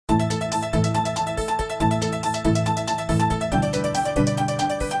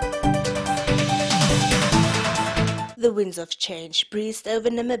The winds of change breezed over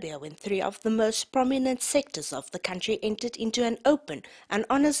Namibia when three of the most prominent sectors of the country entered into an open and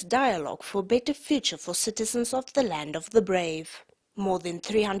honest dialogue for a better future for citizens of the land of the brave. More than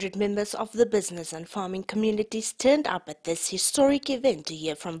 300 members of the business and farming communities turned up at this historic event to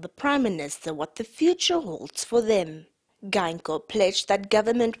hear from the Prime Minister what the future holds for them. Geingob pledged that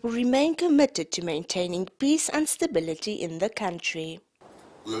government will remain committed to maintaining peace and stability in the country.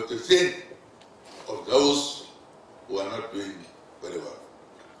 We have to think of those who are not doing very well.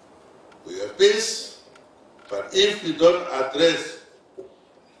 We have peace, but if we don't address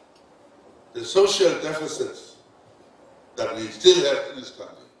the social deficits that we still have in this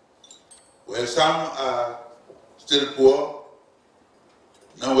country, where some are still poor,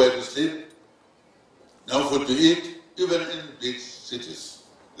 nowhere to sleep, no food to eat, even in big cities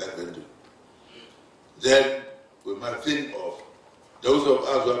like Windhoek, then we must think of those of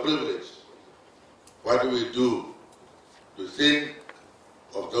us who are privileged. What do we do to think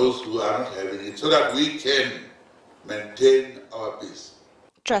of those who are not having it so that we can maintain our peace?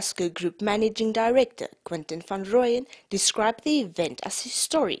 Trustco Group Managing Director Quinton van Rooyen described the event as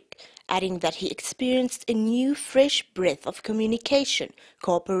historic, adding that he experienced a new, fresh breath of communication,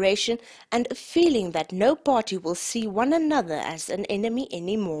 cooperation, and a feeling that no party will see one another as an enemy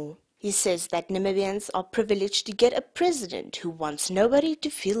anymore. He says that Namibians are privileged to get a president who wants nobody to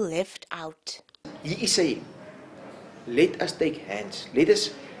feel left out. He is saying, let us take hands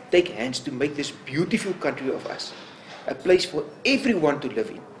to make this beautiful country of us a place for everyone to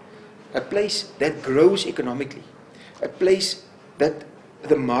live in, a place that grows economically, a place that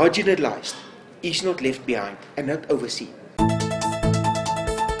the marginalized is not left behind and not overseen.